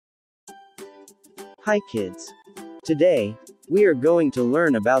Hi kids. Today, we are going to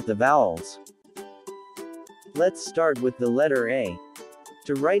learn about the vowels. Let's start with the letter A.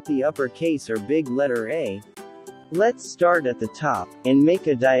 To write the uppercase or big letter A, let's start at the top, and make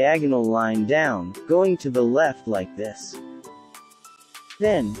a diagonal line down, going to the left like this.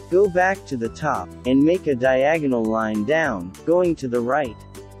 Then, go back to the top, and make a diagonal line down, going to the right.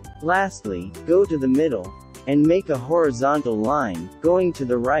 Lastly, go to the middle, and make a horizontal line, going to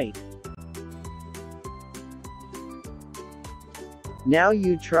the right. Now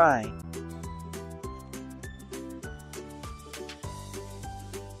you try.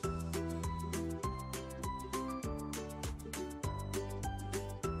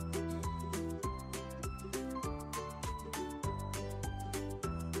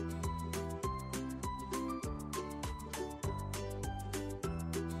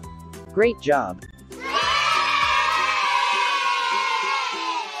 Great job!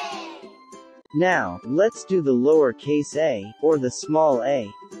 Now, let's do the lowercase a, or the small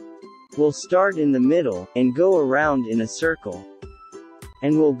a. We'll start in the middle, and go around in a circle.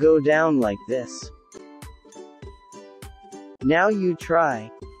 And we'll go down like this. Now you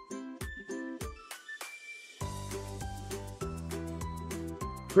try.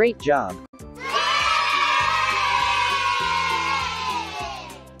 Great job!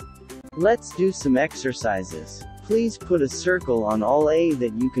 Let's do some exercises. Please put a circle on all A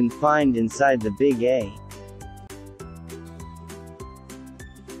that you can find inside the big A.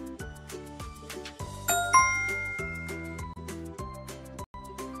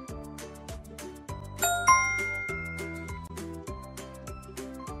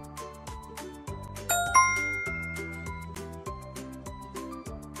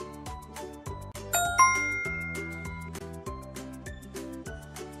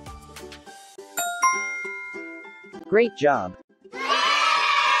 Great job!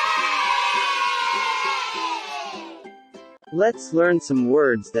 Let's learn some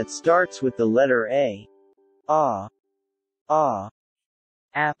words that starts with the letter A.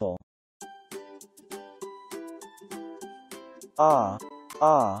 Apple.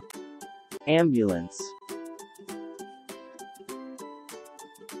 Ambulance.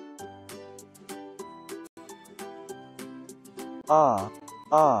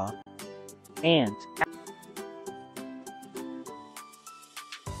 Ant.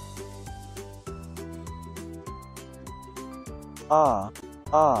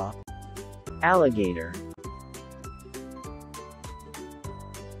 Alligator.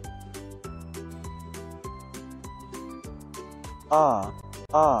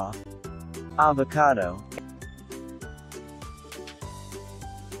 Avocado.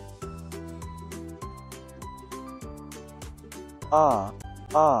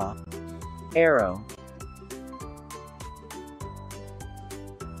 Arrow.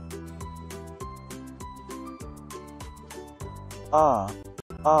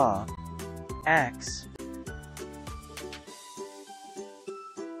 Axe.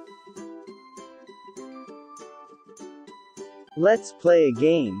 Let's play a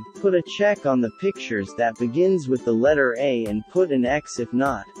game. Put a check on the pictures that begins with the letter A and put an X if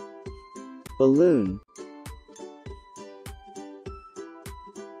not. Balloon.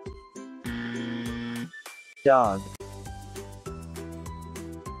 Dog.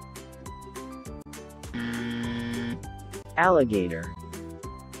 Alligator.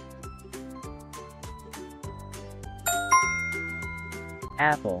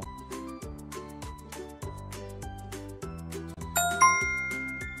 Apple.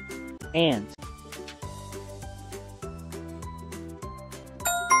 Ant.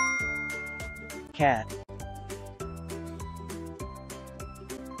 Cat.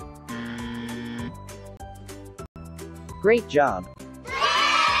 Great job!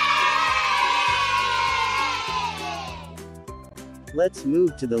 Let's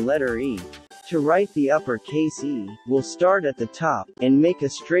move to the letter E. To write the uppercase E, we'll start at the top, and make a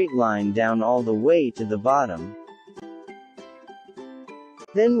straight line down all the way to the bottom.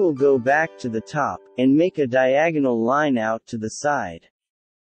 Then we'll go back to the top, and make a diagonal line out to the side.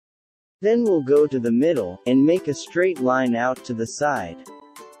 Then we'll go to the middle, and make a straight line out to the side.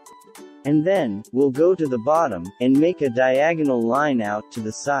 And then, we'll go to the bottom, and make a diagonal line out to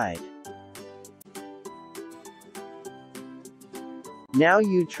the side. Now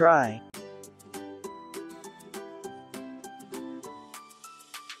you try.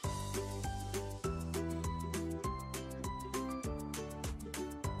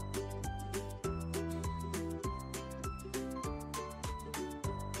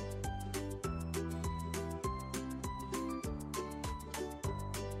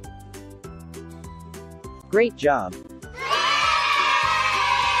 Great job!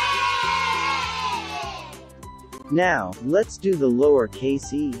 Now, let's do the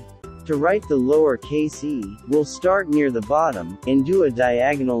lowercase e. To write the lowercase e, we'll start near the bottom, and do a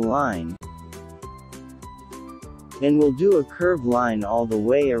diagonal line. And we'll do a curved line all the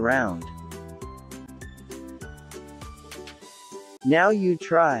way around. Now you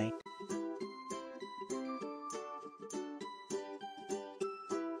try.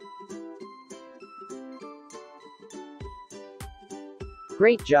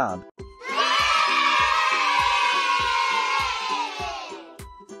 Great job!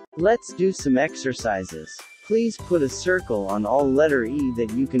 Let's do some exercises. Please put a circle on all letter E that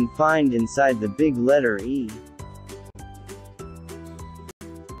you can find inside the big letter E.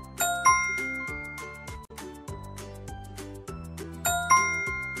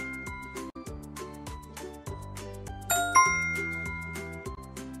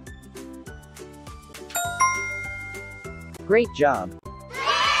 Great job!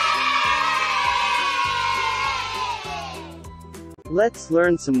 Let's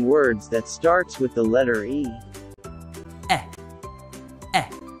learn some words that starts with the letter E.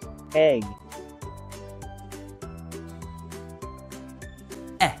 Egg.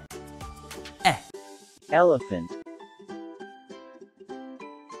 Elephant.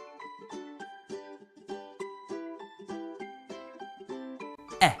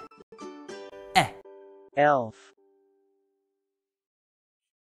 Elf.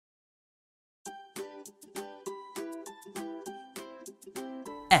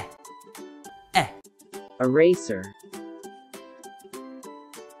 Eraser.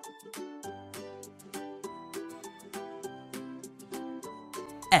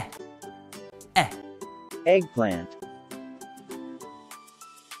 Eggplant.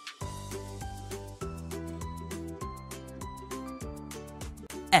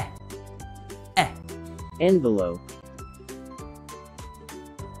 Envelope.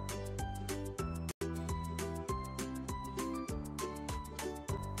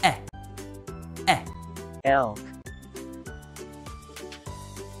 Elk.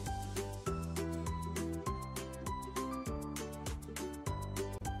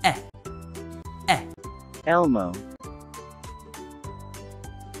 Elmo.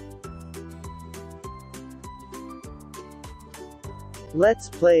 Let's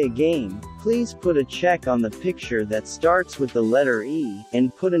play a game. Please put a check on the picture that starts with the letter E,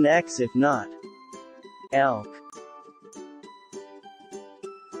 and put an X if not. Elk.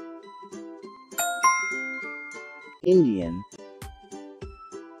 Indian.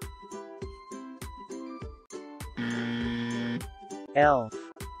 Elf.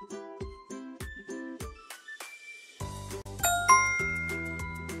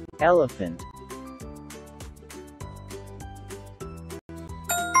 Elephant.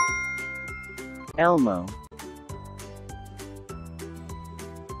 Elmo.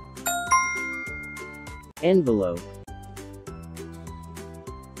 Envelope.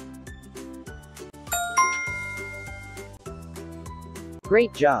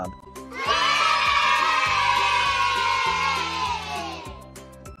 Great job!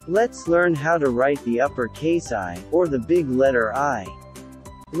 Let's learn how to write the uppercase I, or the big letter I.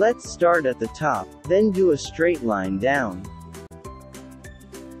 Let's start at the top, then do a straight line down.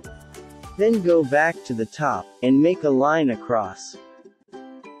 Then go back to the top, and make a line across.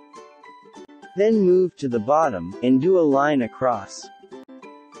 Then move to the bottom, and do a line across.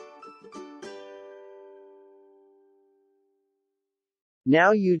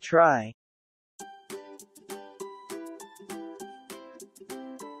 Now you try.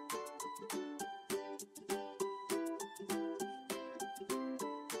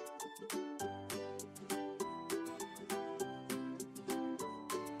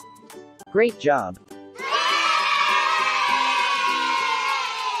 Great job!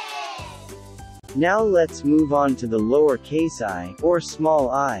 Now let's move on to the lowercase I, or small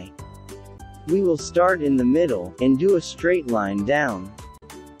I. We will start in the middle, and do a straight line down.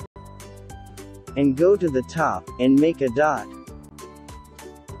 And go to the top, and make a dot.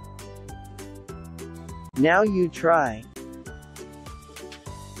 Now you try.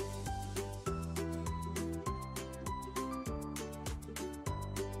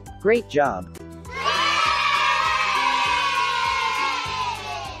 Great job!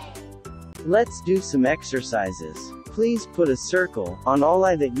 Let's do some exercises. Please put a circle on all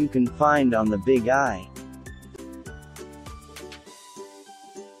I that you can find on the big I.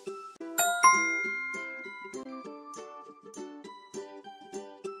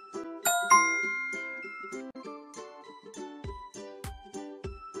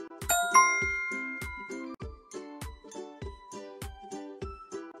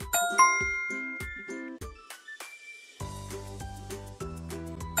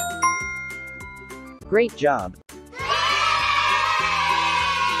 Great job!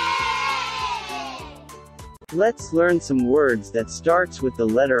 Let's learn some words that starts with the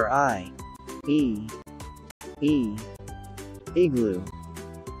letter I. E. Igloo.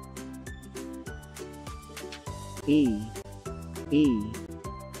 E.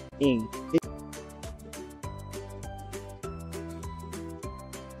 Ink.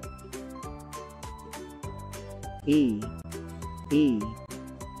 E.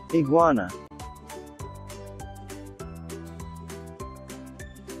 Iguana.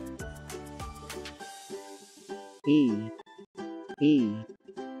 E.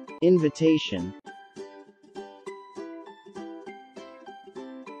 Invitation.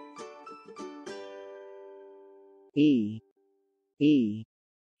 E.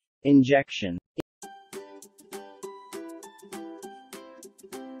 Injection.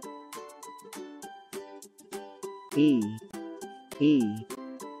 E.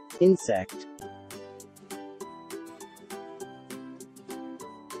 Insect.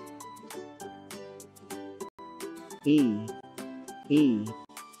 E.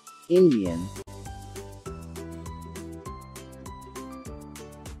 Indian.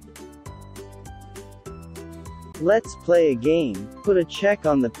 Let's play a game. Put a check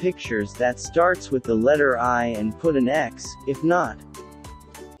on the pictures that starts with the letter I and put an X, if not.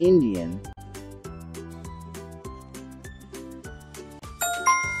 Indian.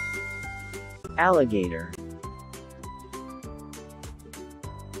 Alligator.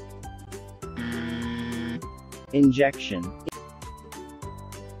 Injection.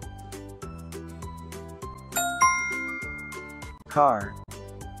 Car.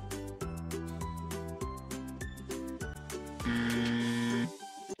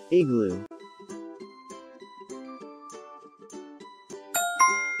 Igloo.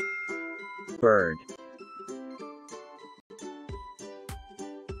 Bird.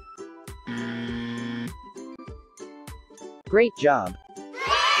 Great job!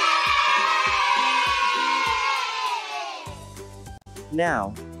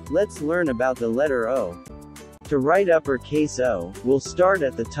 Now, let's learn about the letter O. To write uppercase O, we'll start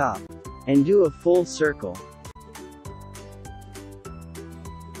at the top and do a full circle.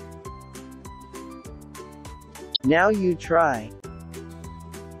 Now you try.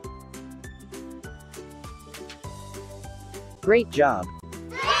 Great job!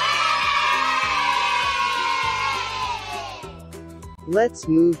 Let's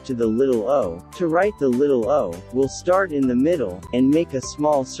move to the little o. To write the little o, we'll start in the middle and make a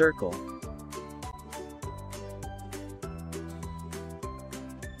small circle.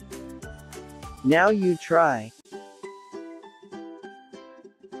 Now you try.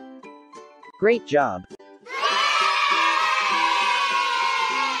 Great job!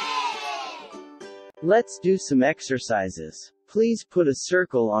 Let's do some exercises. Please put a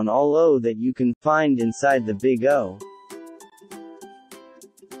circle on all O that you can find inside the big O.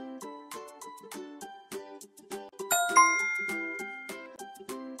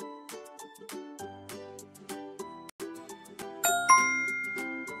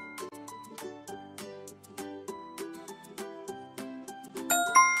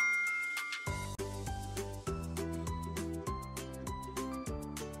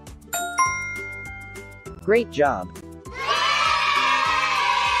 Great job!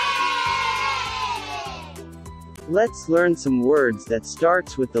 Let's learn some words that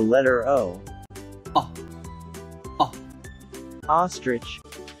starts with the letter O. Ostrich.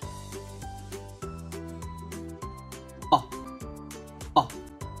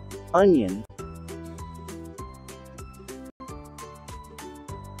 Onion.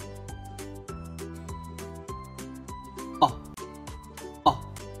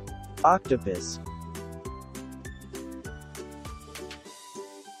 Octopus.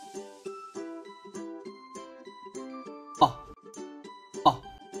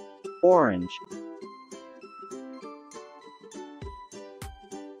 Orange.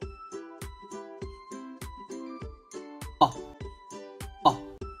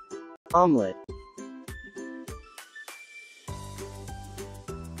 Omelette.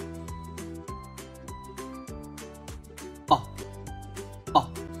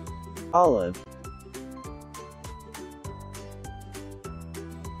 Olive.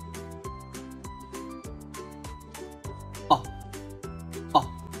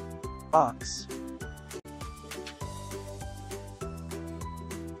 Ox.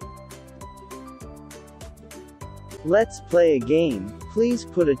 Let's play a game. Please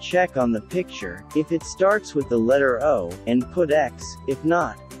put a check on the picture if it starts with the letter O, and put X if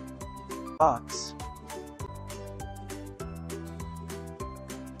not. Ox.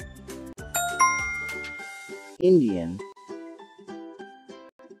 Indian.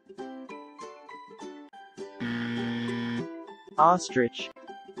 Ostrich.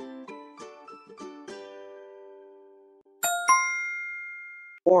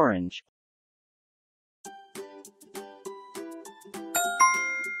 Orange.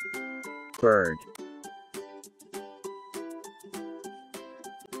 Bird.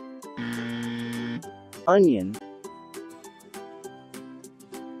 Onion.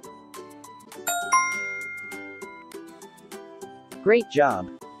 Great job!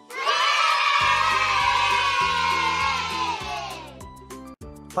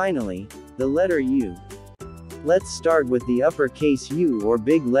 Finally, the letter U. Let's start with the uppercase U or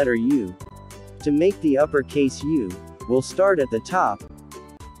big letter U. To make the uppercase U, we'll start at the top,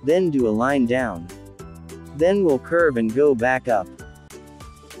 then do a line down. Then we'll curve and go back up.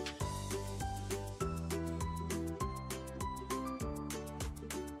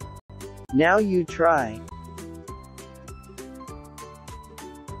 Now you try.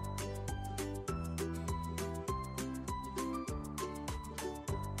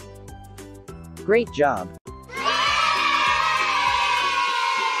 Great job!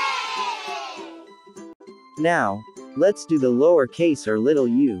 Now, let's do the lowercase or little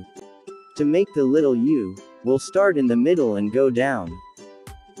u. To make the little u, we'll start in the middle and go down.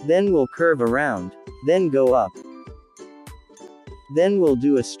 Then we'll curve around, then go up. Then we'll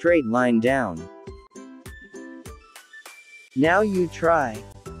do a straight line down. Now you try.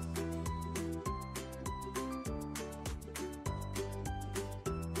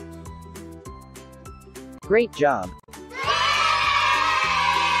 Great job!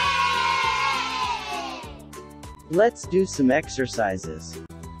 Let's do some exercises.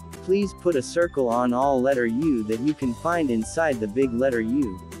 Please put a circle on all letter U that you can find inside the big letter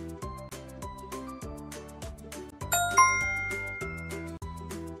U.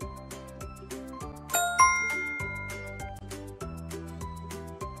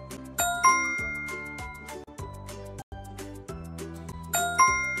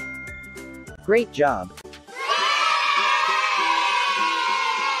 Great job!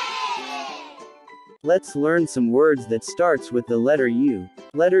 Let's learn some words that starts with the letter U.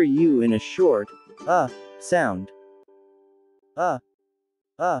 Letter U in a short, sound.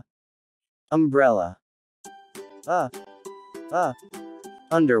 Umbrella.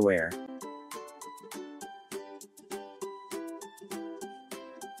 Underwear.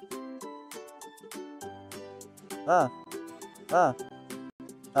 Up.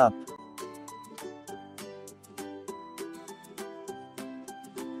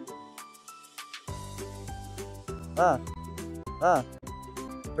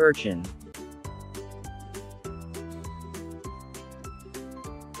 Urchin.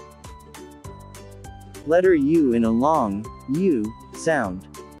 Letter U in a long, U, sound.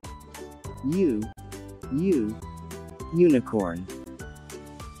 Unicorn.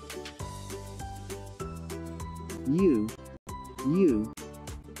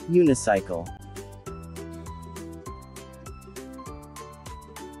 Unicycle.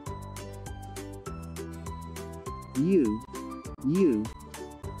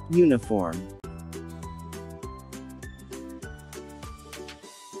 Uniform.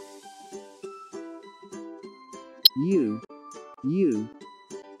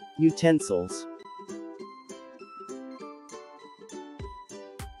 Utensils.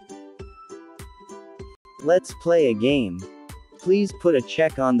 Let's play a game. Please put a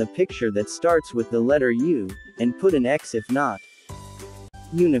check on the picture that starts with the letter U, and put an X if not.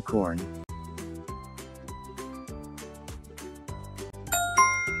 Unicorn.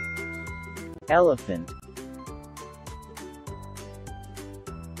 Elephant.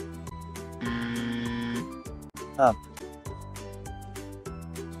 Up.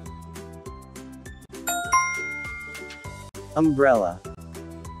 Umbrella.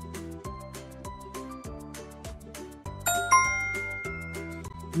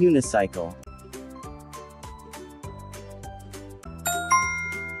 Unicycle.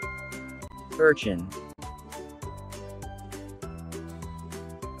 Urchin.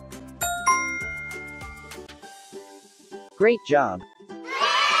 Great job!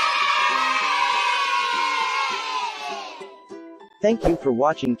 Thank you for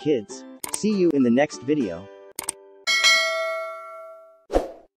watching, kids. See you in the next video.